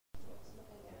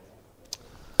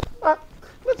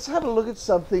let's have a look at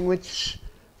something which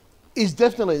is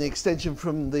definitely an extension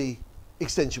from the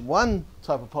extension 1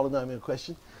 type of polynomial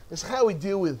question. It's how we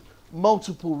deal with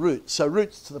multiple roots, so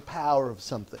roots to the power of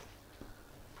something.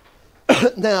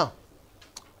 Now,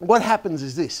 what happens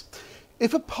is this.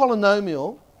 If a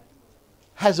polynomial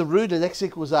has a root at x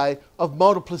equals a of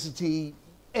multiplicity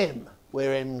m,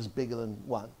 where m is bigger than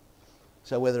 1,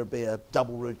 so whether it be a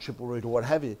double root, triple root, or what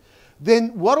have you, then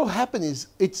what will happen is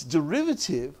its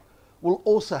derivative will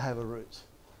also have a root,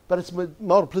 but its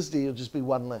multiplicity will just be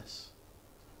 1 less.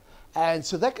 And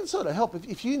so that can sort of help.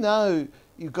 If you know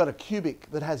you've got a cubic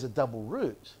that has a double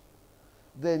root,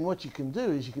 then what you can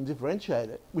do is you can differentiate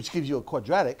it, which gives you a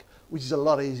quadratic, which is a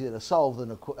lot easier to solve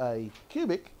than a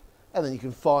cubic, and then you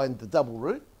can find the double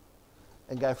root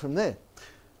and go from there.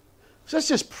 So let's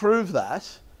just prove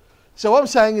that. So what I'm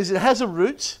saying is it has a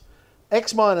root,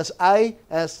 x minus a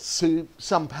as to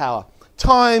some power,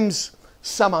 times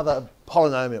some other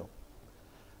polynomial.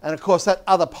 And of course that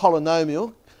other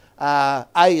polynomial, a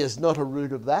is not a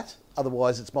root of that,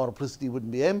 otherwise its multiplicity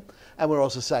wouldn't be m, and we're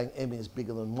also saying m is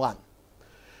bigger than 1.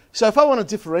 So if I want to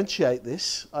differentiate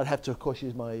this, I'd have to of course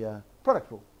use my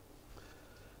product rule.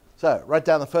 So write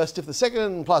down the first diff the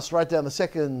second, plus write down the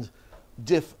second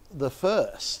diff the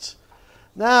first.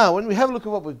 Now when we have a look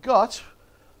at what we've got,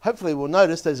 hopefully we'll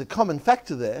notice there's a common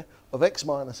factor there of x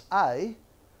minus a,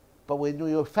 but when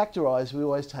we factorise we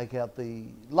always take out the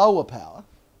lower power.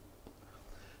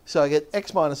 So I get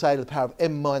x minus a to the power of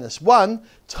m minus 1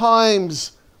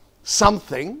 times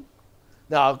something.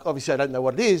 Now obviously I don't know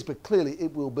what it is, but clearly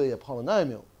it will be a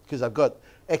polynomial because I've got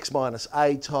x minus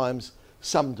a times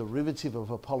some derivative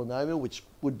of a polynomial, which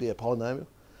would be a polynomial.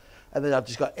 And then I've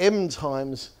just got m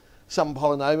times some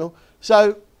polynomial.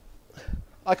 So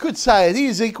I could say it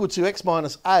is equal to x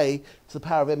minus a to the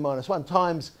power of m minus 1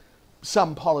 times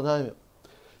some polynomial.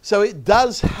 So it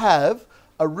does have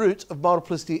a root of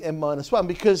multiplicity m minus 1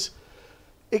 because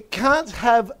it can't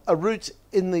have a root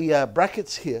in the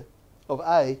brackets here of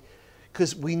a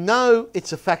because we know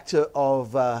it's a factor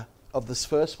of this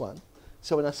first one.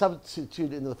 So when I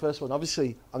substitute it into the first one,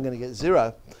 obviously I'm going to get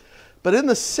 0. But in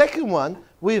the second one,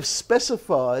 we have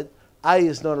specified a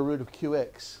is not a root of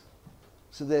qx.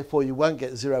 So therefore you won't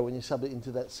get 0 when you sub it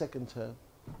into that second term.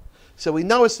 So we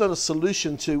know it's not a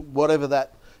solution to whatever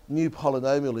that new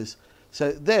polynomial is.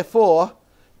 So therefore,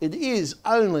 it is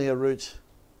only a root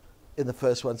in the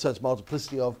first one. So it's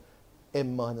multiplicity of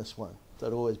m minus 1. So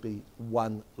it'll always be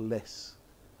 1 less.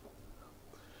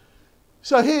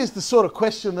 So here's the sort of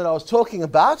question that I was talking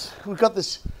about. We've got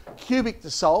this cubic to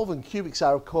solve, and cubics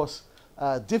are, of course,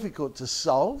 difficult to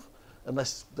solve,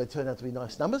 unless they turn out to be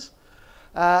nice numbers,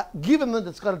 given that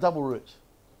it's got a double root.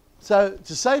 So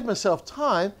to save myself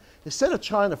time, instead of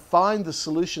trying to find the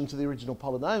solution to the original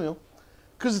polynomial,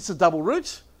 because it's a double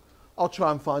root, I'll try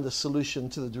and find a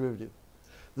solution to the derivative.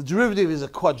 The derivative is a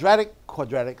quadratic,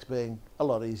 quadratics being a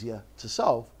lot easier to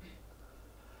solve.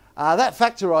 That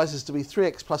factorises to be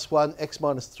 3x plus 1, x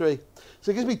minus 3.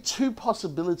 So it gives me two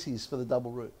possibilities for the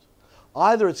double root.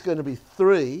 Either it's going to be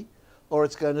 3 or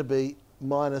it's going to be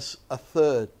minus a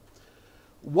third.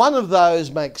 One of those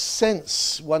makes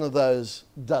sense, one of those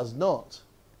does not.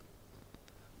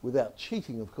 Without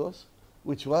cheating, of course.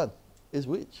 Which one is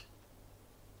which?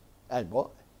 And why?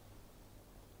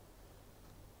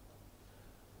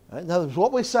 Right, in other words,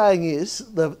 what we're saying is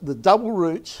the double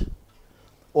root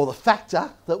or the factor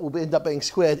that will end up being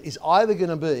squared is either going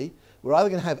to be, we're either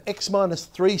going to have x minus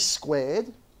 3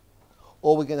 squared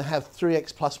or we're going to have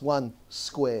 3x plus 1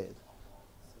 squared.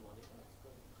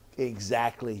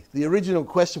 Exactly. The original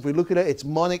question, if we look at it, it's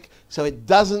monic, so it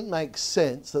doesn't make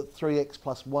sense that 3x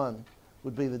plus 1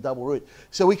 would be the double root.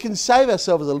 So we can save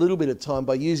ourselves a little bit of time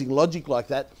by using logic like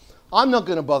that. I'm not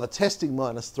going to bother testing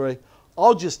minus 3.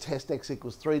 I'll just test x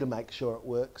equals 3 to make sure it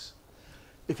works.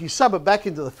 If you sub it back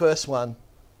into the first one,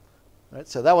 right,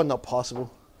 so that one not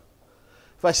possible.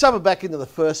 If I sub it back into the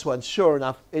first one, sure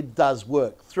enough, it does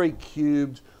work. 3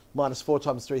 cubed minus 4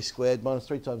 times 3 squared minus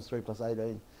 3 times 3 plus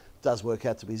 18 does work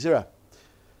out to be 0.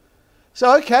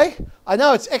 So, okay, I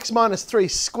know it's x minus 3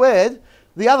 squared.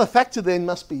 The other factor then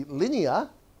must be linear.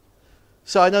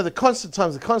 So I know the constant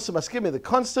times the constant must give me the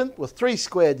constant. Well, 3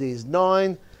 squared is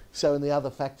 9. So and the other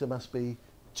factor must be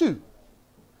 2.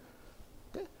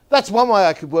 Okay. That's one way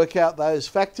I could work out those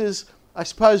factors. I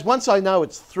suppose once I know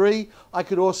it's 3, I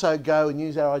could also go and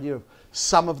use our idea of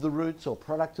sum of the roots or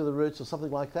product of the roots or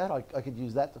something like that. I could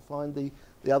use that to find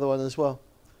the other one as well.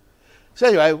 So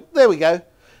anyway, there we go.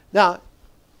 Now,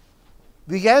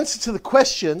 the answer to the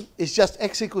question is just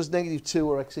x equals negative 2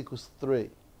 or x equals 3.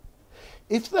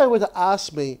 If they were to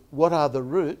ask me what are the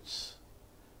roots,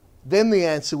 then the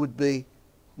answer would be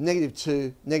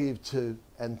 -2, -2,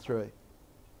 and 3.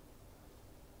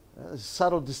 There's a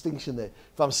subtle distinction there.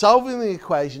 If I'm solving the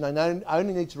equation, I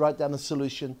only need to write down the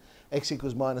solution x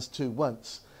equals -2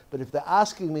 once. But if they're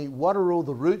asking me what are all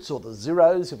the roots or the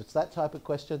zeros, if it's that type of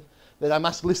question, then I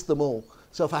must list them all.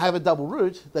 So if I have a double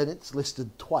root, then it's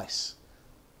listed twice.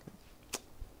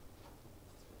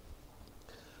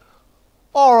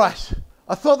 All right.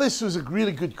 I thought this was a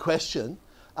really good question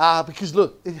because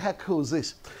look, how cool is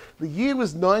this? The year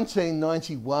was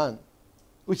 1991,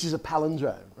 which is a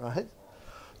palindrome, right?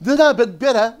 No, but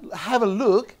better, have a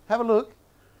look.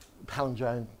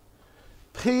 Palindrome.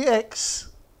 Px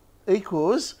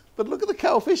equals, but look at the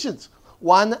coefficients.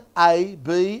 1a,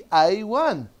 b,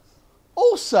 a1.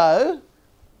 Also,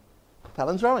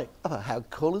 palindromic. Oh, how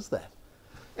cool is that?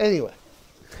 Anyway,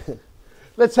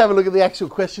 let's have a look at the actual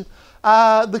question.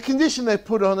 The condition they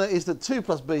put on it is that 2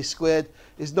 plus b squared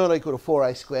is not equal to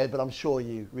 4a squared, but I'm sure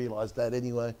you realise that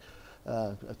anyway.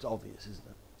 It's obvious, isn't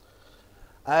it?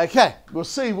 Okay, we'll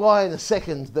see why in a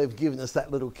second they've given us that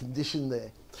little condition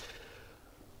there.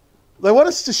 They want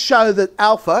us to show that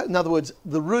alpha, in other words,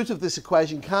 the root of this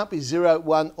equation can't be 0,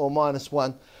 1 or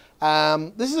 -1.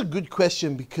 This is a good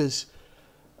question because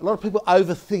a lot of people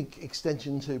overthink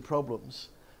extension 2 problems.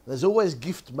 There's always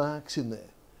gift marks in there.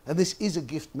 And this is a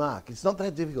gift mark. It's not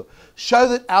that difficult. Show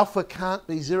that alpha can't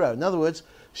be 0. In other words,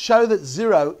 show that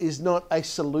 0 is not a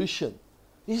solution.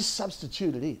 You just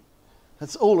substitute it in.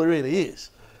 That's all it really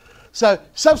is. So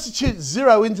substitute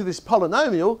 0 into this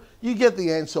polynomial, you get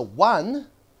the answer 1,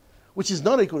 which is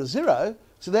not equal to 0,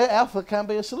 so their alpha can't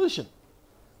be a solution.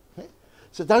 Okay?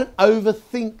 So don't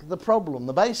overthink the problem.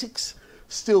 The basics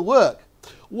still work.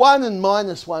 1 and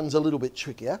 -1's a little bit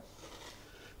trickier.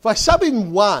 If I sub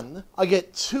in 1, I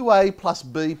get 2a plus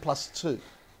b plus 2.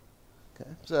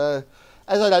 Okay? So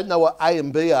as I don't know what a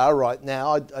and b are right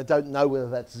now, I don't know whether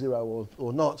that's 0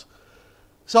 or not.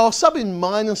 So I'll sub in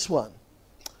 -1.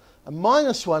 And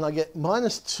 -1, I get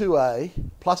 -2a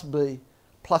plus b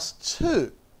plus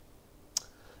 2.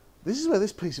 This is where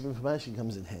this piece of information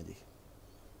comes in handy.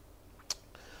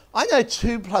 I know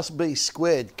 2 plus b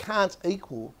squared can't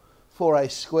equal 4a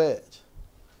squared.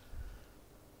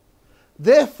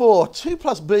 Therefore, 2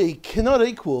 plus b cannot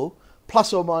equal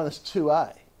plus or minus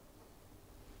 2a.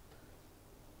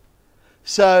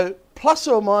 So plus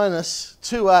or minus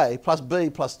 2a plus b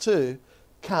plus 2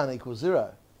 can't equal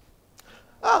 0.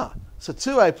 So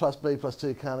 2a plus b plus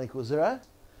 2 can't equal 0.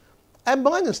 And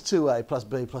minus 2a plus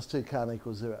b plus 2 can't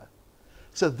equal 0.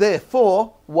 So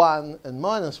therefore, 1 and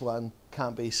 -1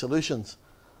 can't be solutions.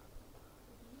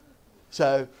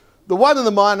 So the 1 and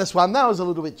the -1, that was a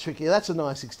little bit trickier. That's a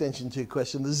nice extension 2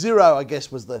 question. The 0, I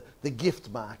guess, was the gift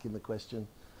mark in the question.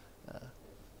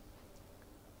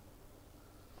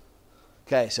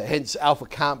 Okay, so hence alpha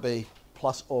can't be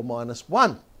plus or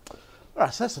 -1. All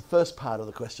right, so that's the first part of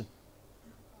the question.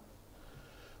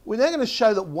 We're now going to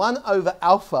show that 1 over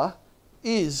alpha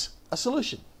is a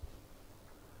solution.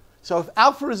 So if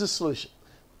alpha is a solution,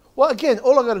 well, again,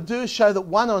 all I've got to do is show that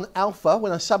 1 on alpha,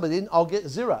 when I sub it in, I'll get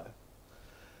 0.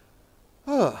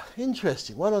 Oh,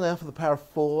 interesting. 1 on alpha to the power of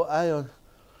 4, a on...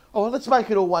 Oh, well, let's make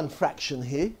it all one fraction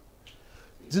here.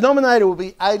 Denominator will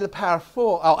be a to the power of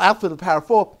 4, oh, alpha to the power of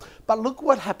 4. But look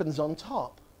what happens on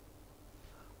top.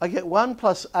 I get 1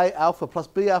 plus a alpha plus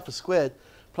b alpha squared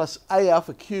plus a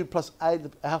alpha cubed plus a to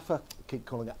the alpha, I keep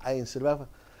calling it a instead of alpha,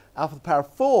 alpha to the power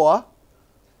of 4.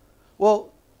 Well,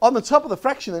 on the top of the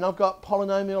fraction then I've got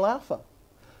polynomial alpha.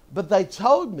 But they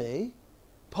told me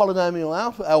polynomial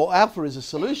alpha, or alpha is a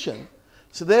solution,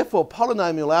 so therefore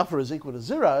polynomial alpha is equal to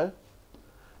 0,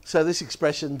 so this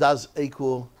expression does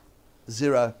equal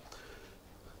 0.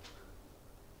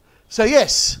 So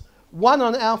yes, 1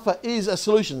 on alpha is a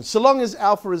solution. So long as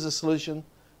alpha is a solution,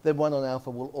 then 1 on alpha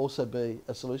will also be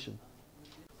a solution.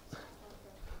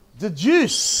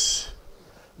 Deduce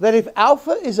that if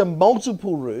alpha is a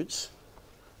multiple root,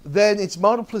 then its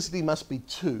multiplicity must be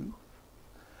 2.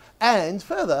 And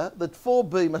further, that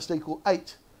 4b must equal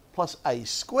 8 plus a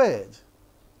squared.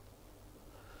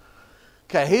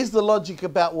 Okay, here's the logic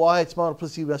about why its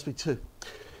multiplicity must be 2.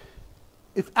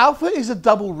 If alpha is a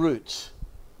double root,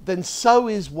 then so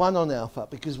is 1 on alpha,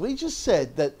 because we just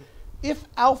said that if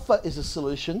alpha is a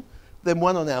solution, then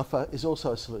 1 on alpha is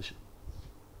also a solution.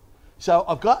 So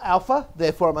I've got alpha,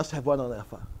 therefore I must have 1 on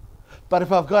alpha. But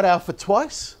if I've got alpha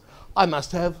twice, I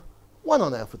must have 1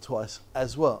 on alpha twice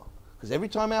as well. Because every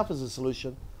time alpha is a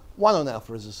solution, 1 on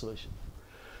alpha is a solution.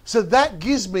 So that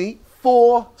gives me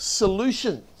 4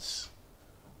 solutions.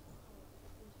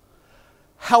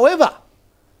 However,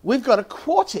 we've got a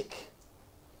quartic.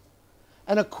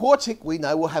 And a quartic, we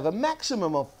know, will have a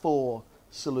maximum of 4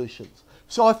 solutions.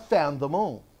 So I've found them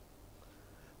all.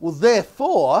 Well,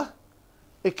 therefore,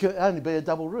 it can only be a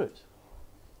double root.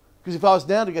 Because if I was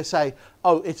now to go say,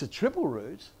 oh, it's a triple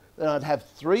root, then I'd have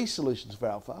 3 solutions for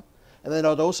alpha, and then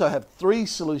I'd also have 3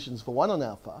 solutions for 1 on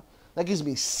alpha. That gives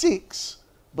me 6,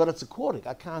 but it's a quartic.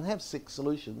 I can't have 6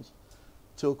 solutions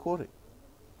to a quartic.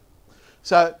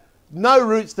 So no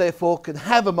roots, therefore, can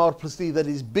have a multiplicity that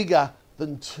is bigger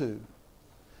than 2.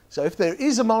 So if there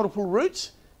is a multiple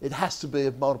root, it has to be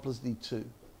of multiplicity 2.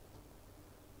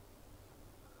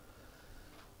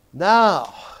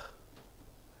 Now,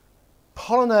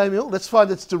 polynomial, let's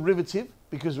find its derivative,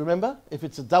 because remember, if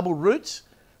it's a double root,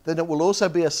 then it will also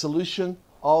be a solution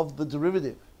of the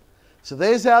derivative. So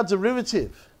there's our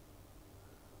derivative.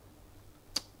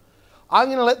 I'm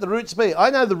going to let the roots be. I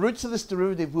know the roots of this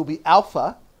derivative will be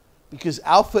alpha, because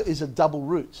alpha is a double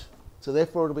root. So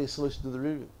therefore it'll be a solution to the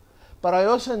derivative. But I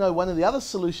also know one of the other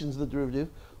solutions of the derivative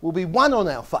will be 1 on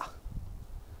alpha.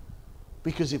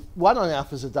 Because if 1 on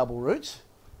alpha is a double root,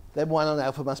 then 1 on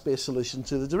alpha must be a solution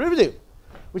to the derivative.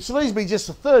 Which leaves me just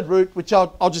a third root, which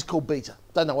I'll just call beta.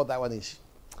 Don't know what that one is.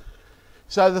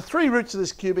 So the 3 roots of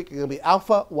this cubic are going to be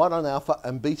alpha, 1 on alpha,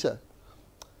 and beta.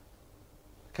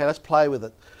 Okay, let's play with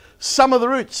it. Sum of the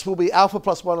roots will be alpha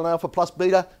plus 1 on alpha plus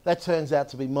beta. That turns out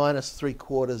to be minus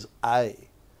 3/4 a.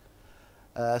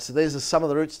 So there's the sum of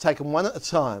the roots taken 1 at a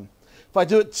time. If I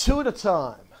do it 2 at a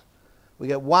time, we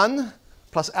get 1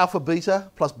 plus alpha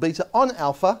beta plus beta on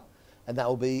alpha, and that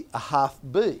will be a half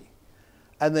b.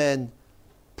 And then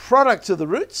product of the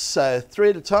roots, so 3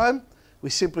 at a time, we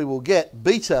simply will get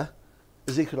beta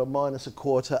is equal to minus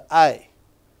 1/4 a.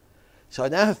 So I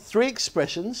now have 3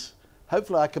 expressions.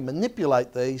 Hopefully I can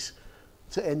manipulate these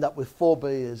to end up with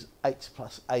 4b as h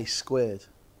plus a squared.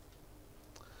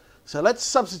 So let's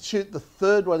substitute the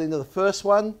third one into the first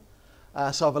one.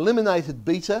 So I've eliminated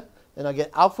beta, and I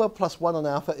get alpha plus 1 on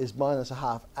alpha is minus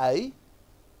 1/2 a.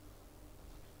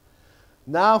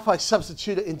 Now if I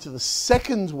substitute it into the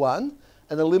second one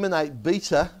and eliminate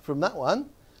beta from that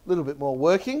one, a little bit more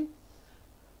working,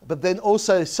 but then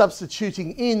also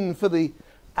substituting in for the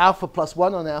alpha plus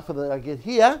 1 on alpha that I get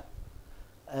here,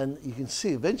 and you can see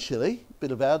eventually, a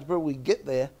bit of algebra, we get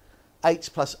there,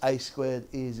 h plus a squared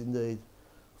is indeed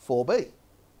 4b.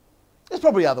 There's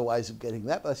probably other ways of getting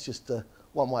that, but that's just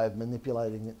one way of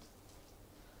manipulating it.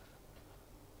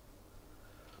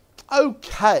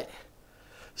 Okay,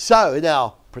 so in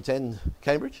our pretend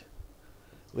Cambridge,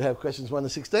 we have questions 1 to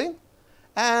 16,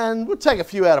 and we'll take a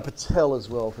few out of Patel as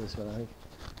well for this one, I think.